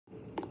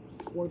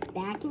We're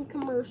back in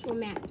commercial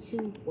map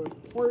 2 for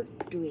part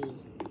 3.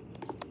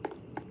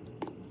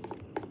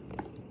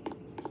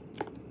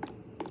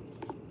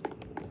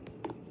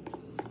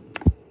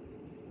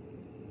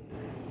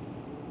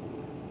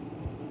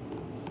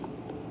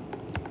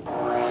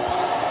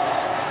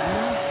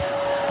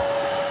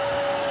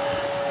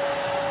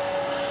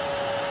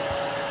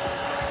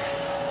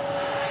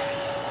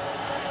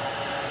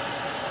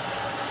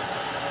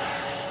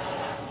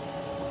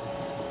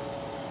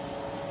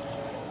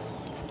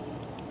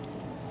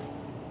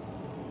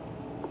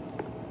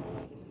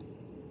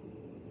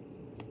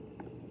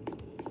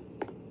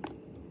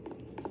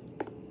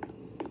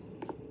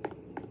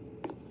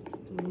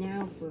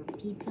 Now for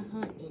Pizza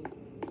Hut and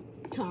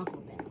Taco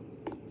Bell.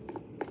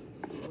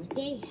 See what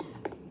they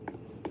have.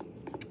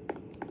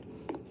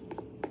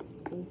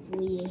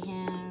 Hopefully they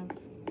have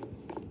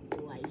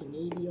like an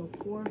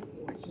ABO4 or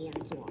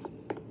hands off.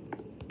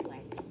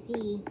 Let's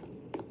see.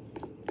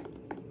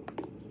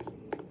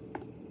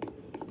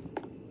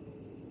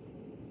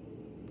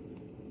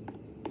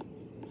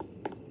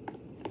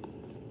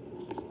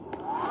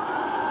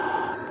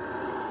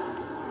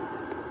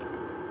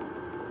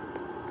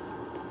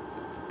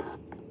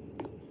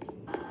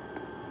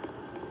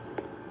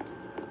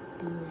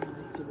 Now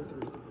let's see what the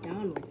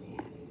McDonald's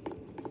has.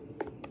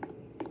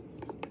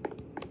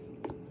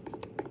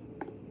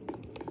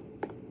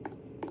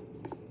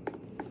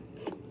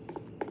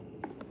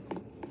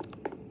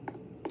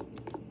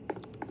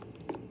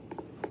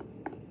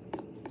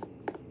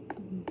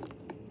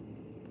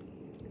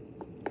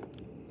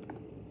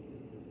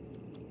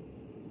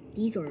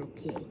 These are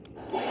okay.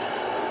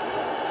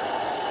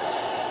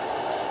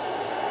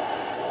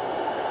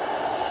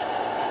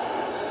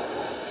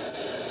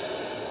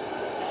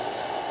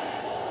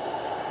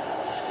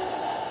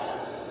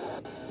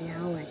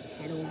 Now let's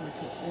head over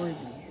to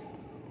Arby's.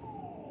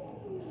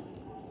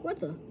 What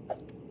the?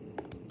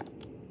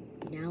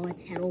 Now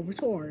let's head over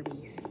to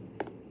Arby's.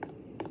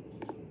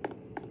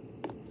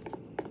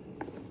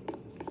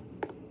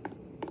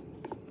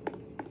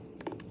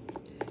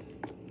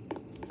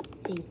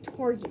 Save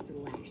Target for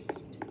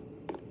last.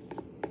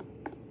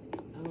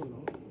 I don't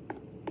know.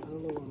 I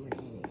don't know what I'm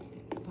gonna end it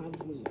at.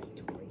 Probably at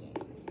Target.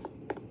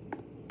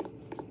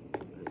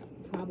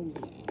 Probably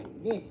gonna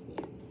end this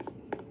there.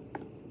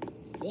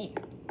 There.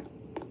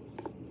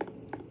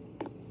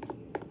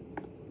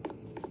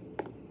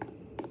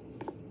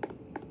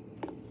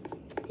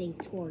 Save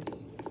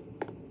Target.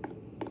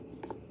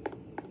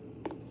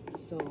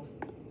 So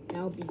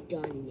that'll be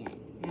done yet.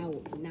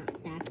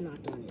 That's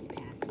not done in the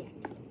past yet.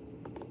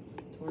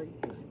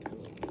 Target's not done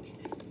yet in the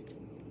past.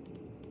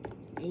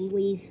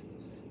 Anyways,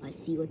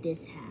 let's see what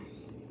this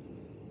has.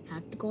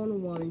 Have to go in the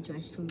women's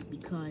restroom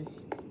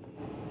because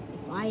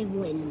if I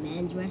went in the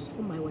men's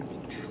restroom, I would have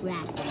been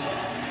trapped in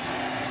there.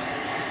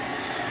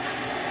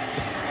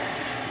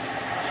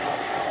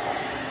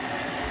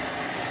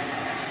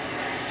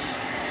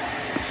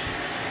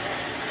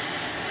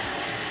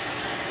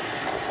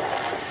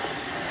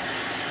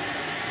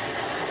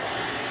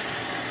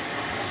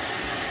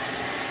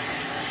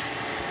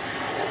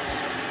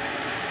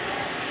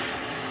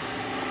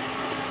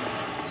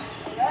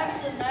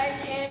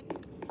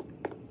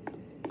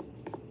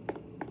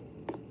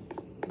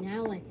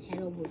 Now let's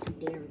head over to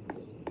Dairy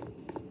Queen.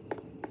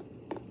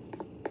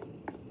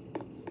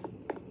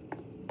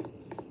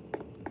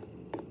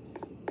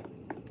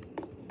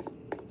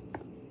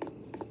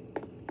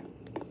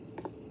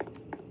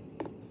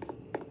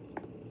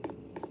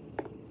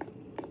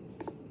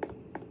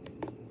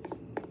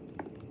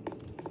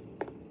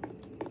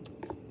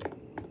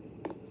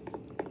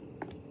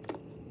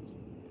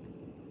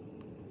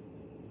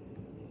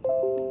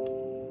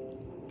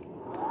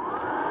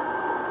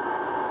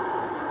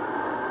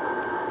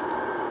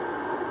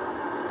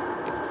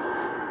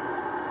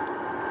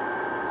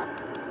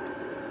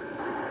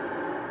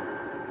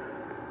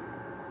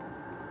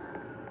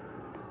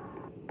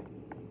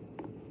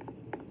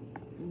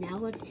 Now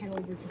let's head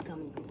over to Gum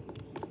and Go.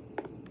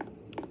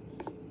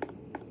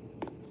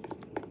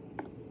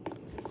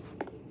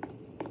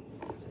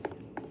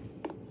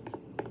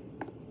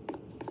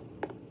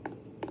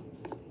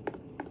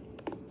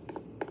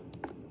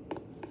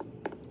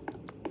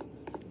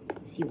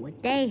 See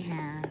what they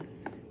have.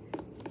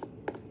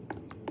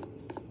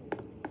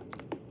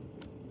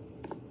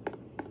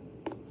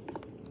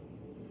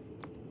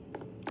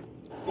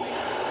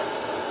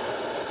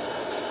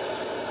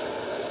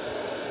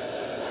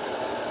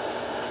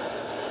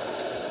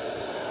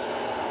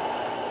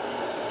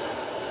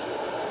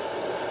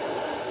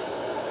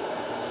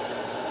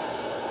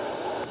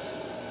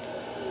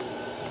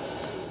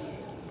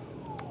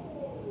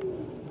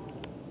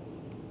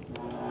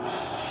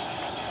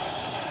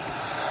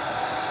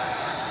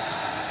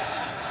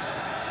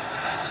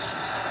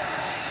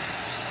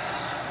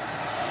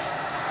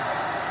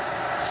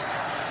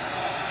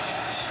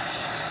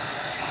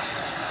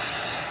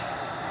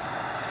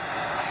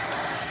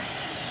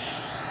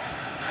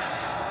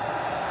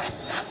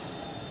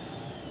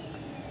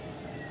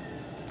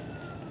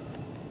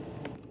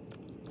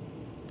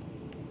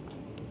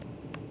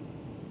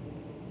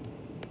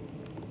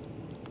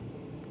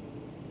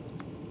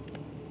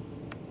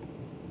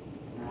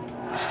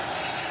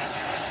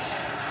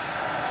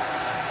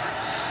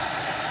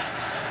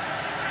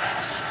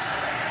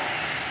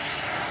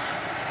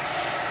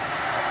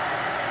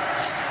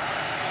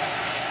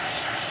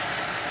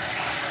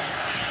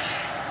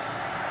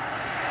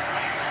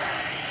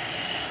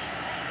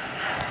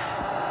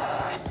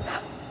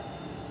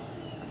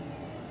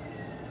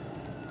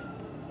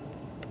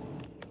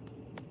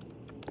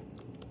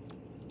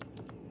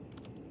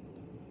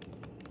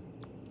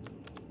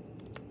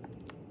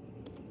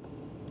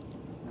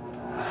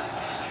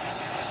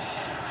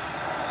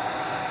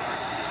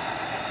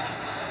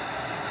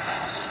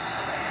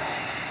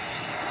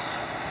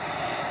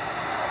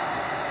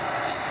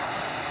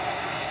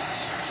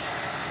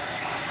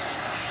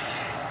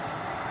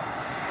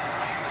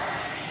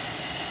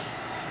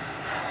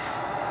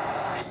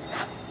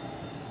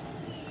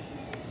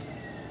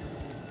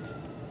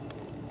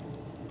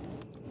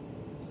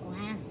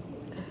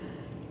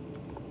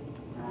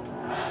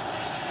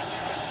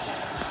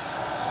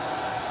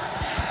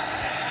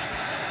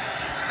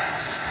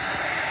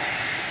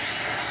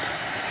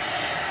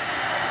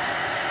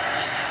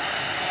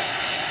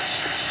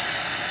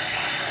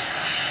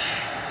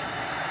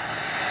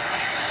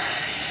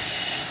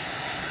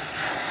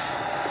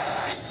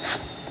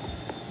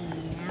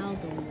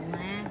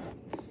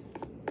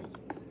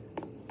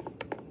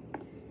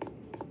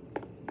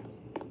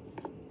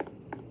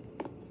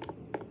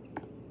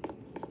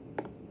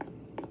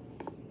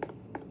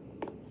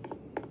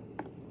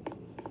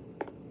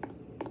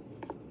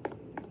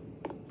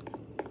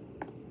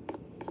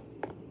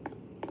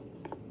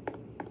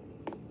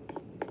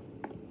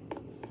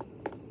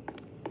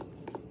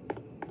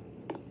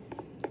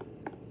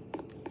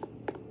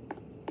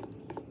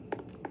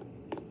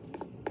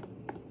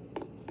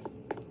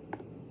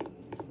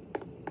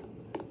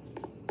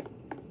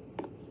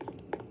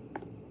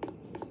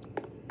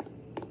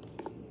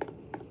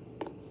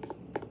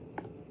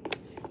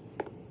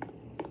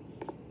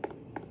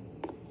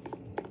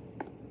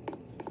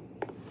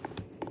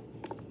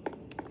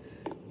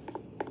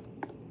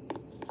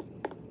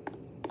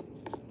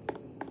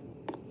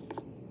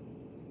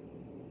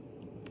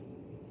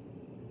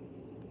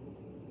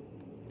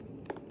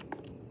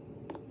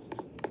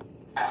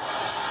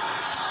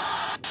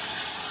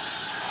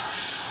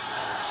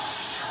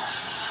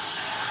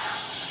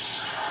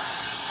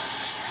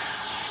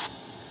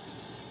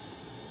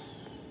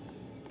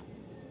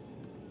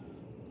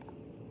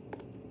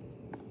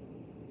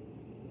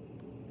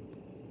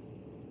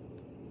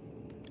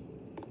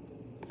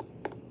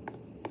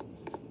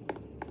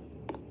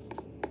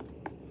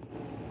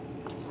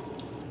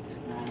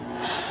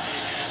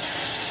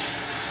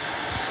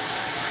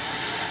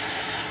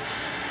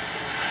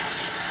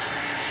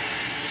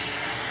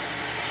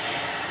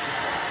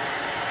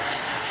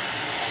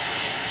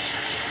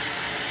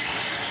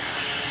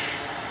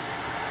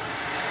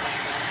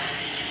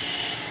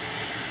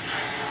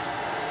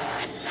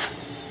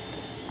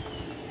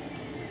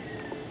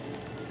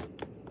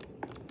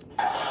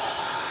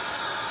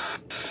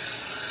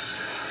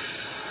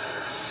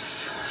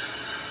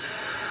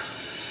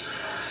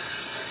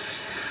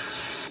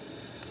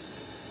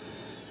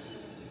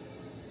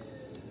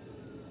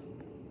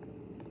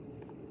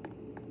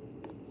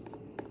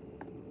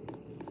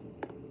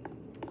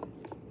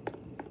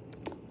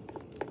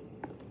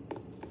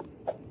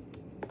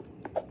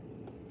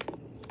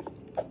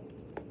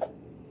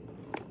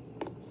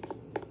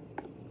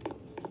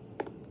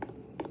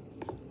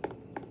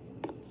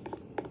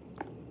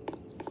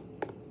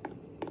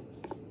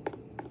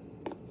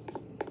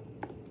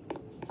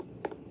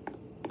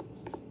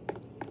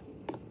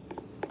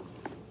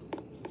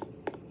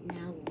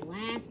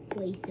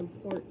 place in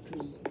port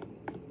 3.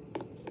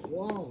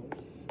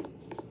 Walls.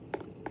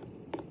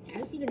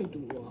 How's he gonna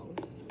do walls?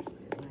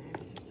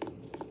 Last.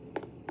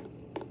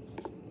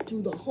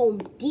 To the Home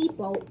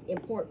Depot in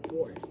port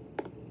 4.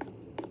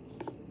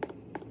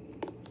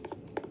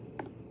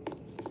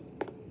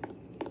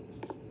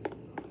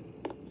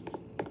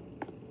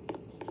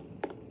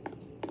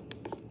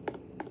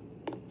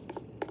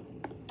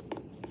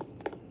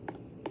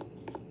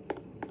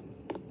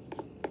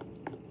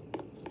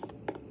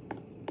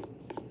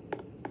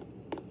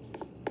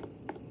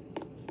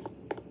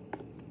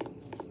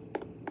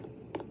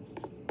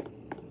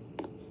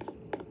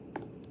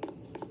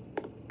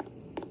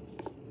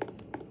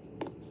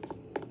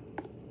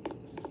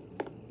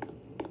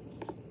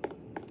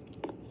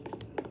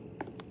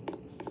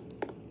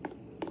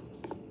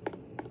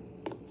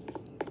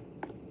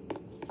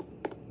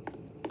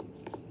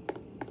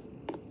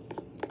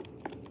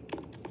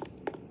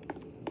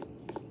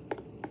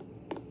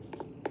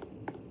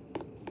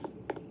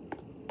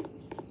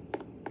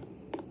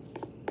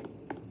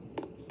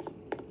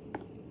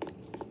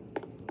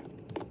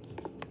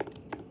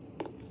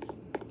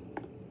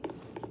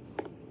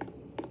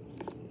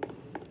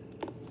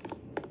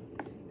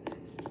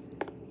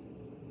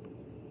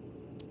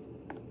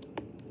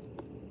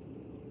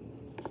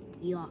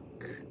 Yuck.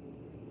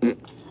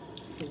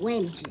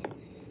 Slimdris.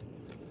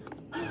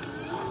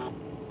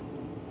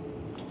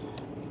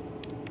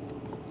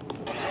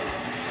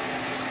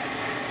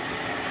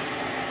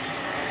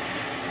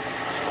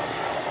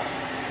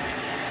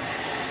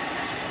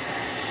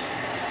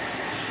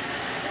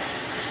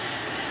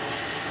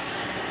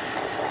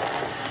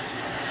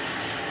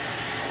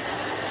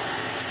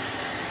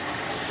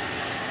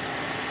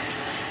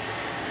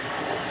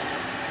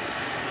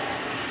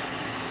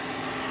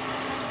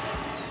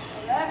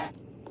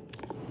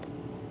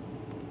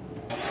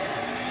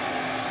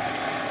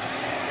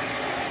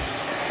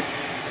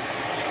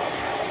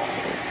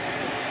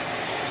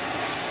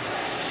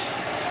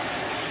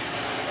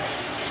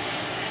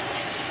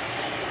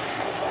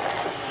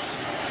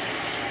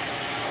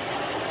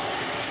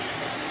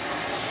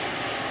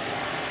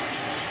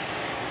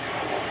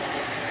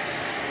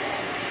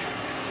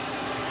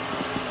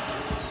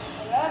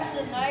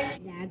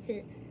 That's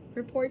it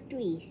for port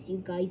 3. See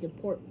you guys in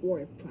port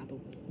 4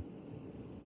 probably.